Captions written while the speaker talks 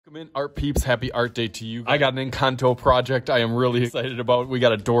Welcome in, art peeps. Happy art day to you. I got an Encanto project I am really excited about. We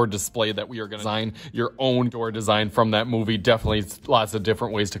got a door display that we are going to design your own door design from that movie. Definitely lots of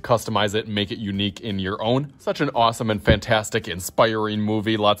different ways to customize it and make it unique in your own. Such an awesome and fantastic, inspiring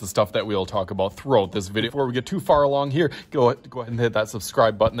movie. Lots of stuff that we'll talk about throughout this video. Before we get too far along here, go ahead and hit that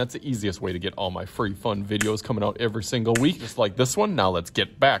subscribe button. That's the easiest way to get all my free fun videos coming out every single week, just like this one. Now let's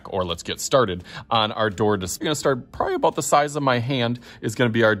get back, or let's get started on our door display. I'm going to start probably about the size of my hand is going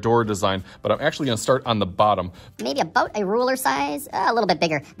to be our door design, but I'm actually going to start on the bottom. Maybe about a ruler size, a little bit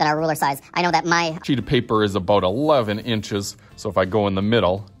bigger than our ruler size. I know that my sheet of paper is about 11 inches, so if I go in the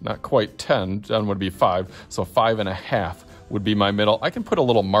middle, not quite 10, then would be 5, so 5.5 would be my middle. I can put a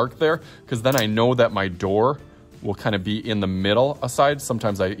little mark there, because then I know that my door will kind of be in the middle aside.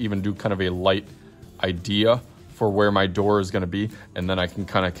 Sometimes I even do kind of a light idea for where my door is going to be, and then I can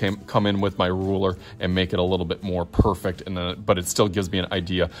kind of come in with my ruler and make it a little bit more perfect, and then, but it still gives me an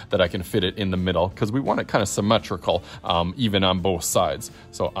idea that I can fit it in the middle, because we want it kind of symmetrical, even on both sides.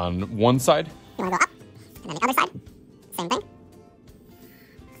 So on one side, you want to go up, and then the other side, same thing.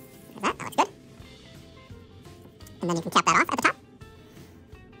 That looks good. And then you can cap that off at the top.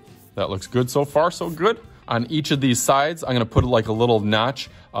 That looks good so far, so good. On each of these sides, I'm going to put like a little notch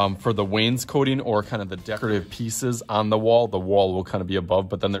for the wainscoting or kind of the decorative pieces on the wall. The wall will kind of be above,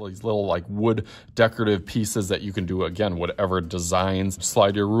 but then there's these little like wood decorative pieces that you can do, again, whatever designs.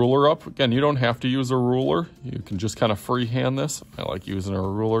 Slide your ruler up. Again, you don't have to use a ruler. You can just kind of freehand this. I like using a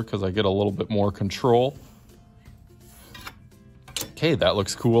ruler because I get a little bit more control. Okay, that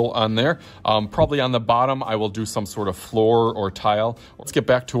looks cool on there. Probably on the bottom, I will do some sort of floor or tile. Let's get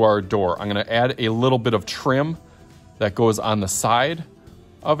back to our door. I'm gonna add a little bit of trim that goes on the side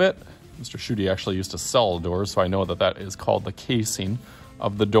of it. Mr. Schutte actually used to sell doors, so I know that that is called the casing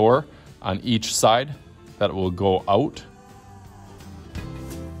of the door on each side that will go out.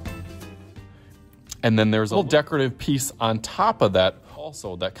 And then there's a little decorative piece on top of that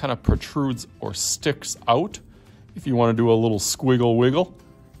also that kind of protrudes or sticks out. If you want to do a little squiggle wiggle.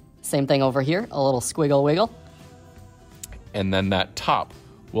 Same thing over here, a little squiggle wiggle. And then that top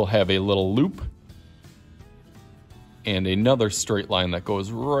will have a little loop and another straight line that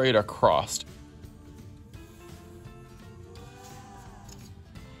goes right across.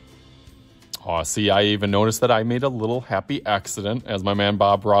 Oh, see, I even noticed that I made a little happy accident, as my man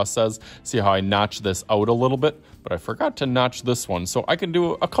Bob Ross says. See how I notched this out a little bit? But I forgot to notch this one. So I can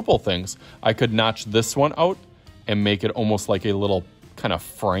do a couple things. I could notch this one out and make it almost like a little kind of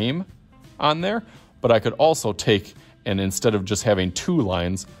frame on there. But I could also take, and instead of just having two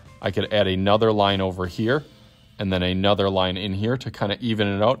lines, I could add another line over here and then another line in here to kind of even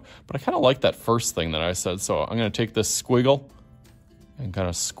it out. But I kind of like that first thing that I said. So I'm going to take this squiggle and kind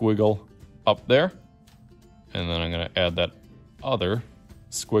of squiggle up there. And then I'm going to add that other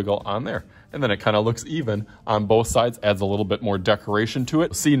squiggle on there. And then it kind of looks even on both sides, adds a little bit more decoration to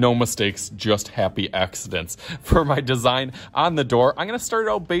it. See, no mistakes, just happy accidents. For my design on the door, I'm gonna start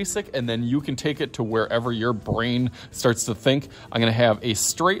out basic, and then you can take it to wherever your brain starts to think. I'm gonna have a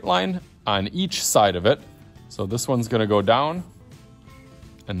straight line on each side of it. So this one's gonna go down,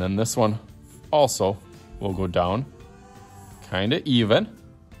 and then this one also will go down, kind of even,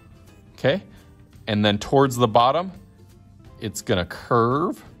 okay? And then towards the bottom, it's gonna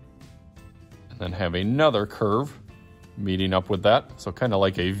curve, then have another curve meeting up with that. So kind of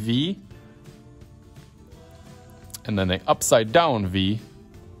like a V. And then an upside down V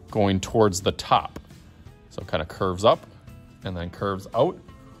going towards the top. So it kind of curves up and then curves out.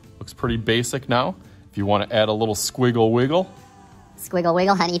 Looks pretty basic now. If you want to add a little squiggle wiggle. squiggle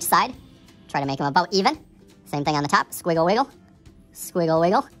wiggle on each side. Try to make them about even. Same thing on the top, squiggle wiggle, squiggle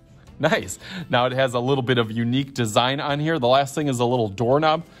wiggle. Nice. Now it has a little bit of unique design on here. The last thing is a little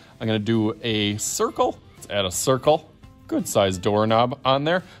doorknob. I'm gonna do a circle. Let's add a circle. Good sized doorknob on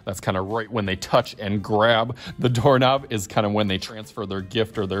there. That's kind of right when they touch and grab the doorknob is kind of when they transfer their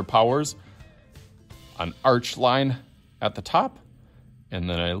gift or their powers. An arch line at the top, and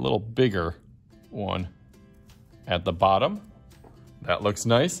then a little bigger one at the bottom. That looks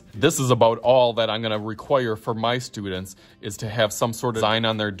nice. This is about all that I'm gonna require for my students, is to have some sort of design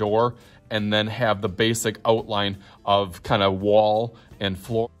on their door and then have the basic outline of kind of wall and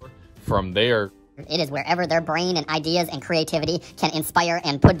floor. From there, it is wherever their brain and ideas and creativity can inspire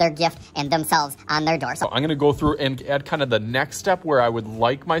and put their gift and themselves on their door. So I'm gonna go through and add kind of the next step where I would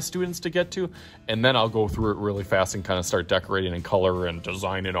like my students to get to, and then I'll go through it really fast and kind of start decorating and color and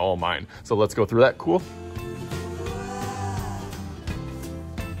designing all mine. So let's go through that, cool?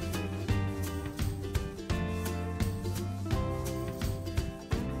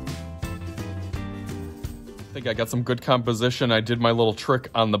 think I got some good composition. I did my little trick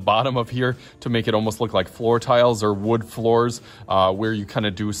on the bottom of here to make it almost look like floor tiles or wood floors, where you kind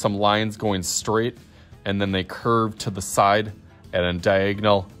of do some lines going straight and then they curve to the side and then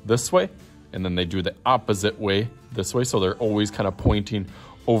diagonal this way, and then they do the opposite way this way, so they're always kind of pointing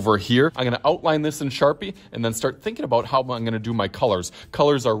over here. I'm gonna outline this in Sharpie and then start thinking about how I'm gonna do my colors.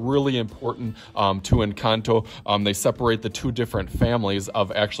 Colors are really important to Encanto. They separate the two different families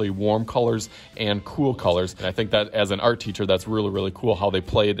of actually warm colors and cool colors. And I think that as an art teacher, that's really, really cool how they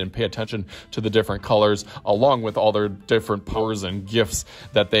play it and pay attention to the different colors along with all their different powers and gifts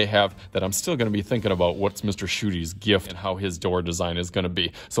that they have, that I'm still gonna be thinking about what's Mr. Shooty's gift and how his door design is gonna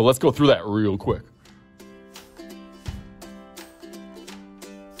be. So let's go through that real quick.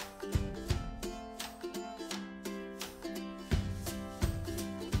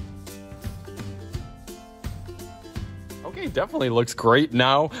 Okay, definitely looks great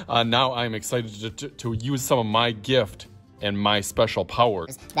now. Now I'm excited to use some of my gift and my special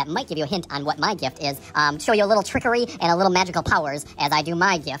powers. That might give you a hint on what my gift is. Show you a little trickery and a little magical powers as I do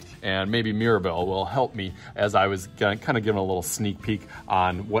my gift. And maybe Mirabelle will help me as I was kind of giving a little sneak peek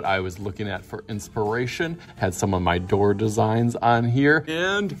on what I was looking at for inspiration. Had some of my door designs on here.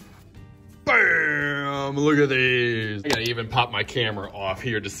 And bam! Look at these. I gotta even pop my camera off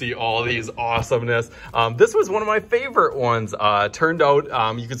here to see all these awesomeness. This was one of my favorite ones. Turned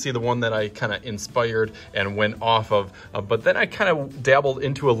out, you can see the one that I kind of inspired and went off of, but then I kind of dabbled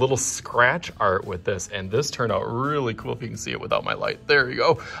into a little scratch art with this, and this turned out really cool. If you can see it without my light, there you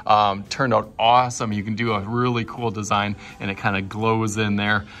go. Turned out awesome. You can do a really cool design and it kind of glows in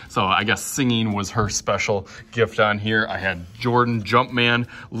there. So I guess singing was her special gift on here. I had Jordan Jumpman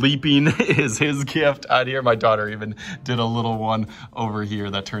leaping is his gift out here. My daughter even did a little one over here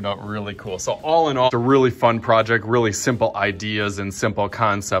that turned out really cool. So all in all, it's a really fun project, really simple ideas and simple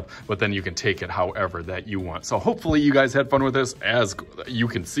concept, but then you can take it however that you want. So hopefully you guys had fun with this. As you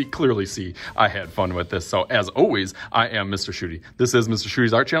can clearly see, I had fun with this. So as always, I am Mr. Shooty. This is Mr.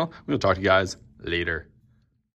 Shooty's Art Channel. We'll talk to you guys later.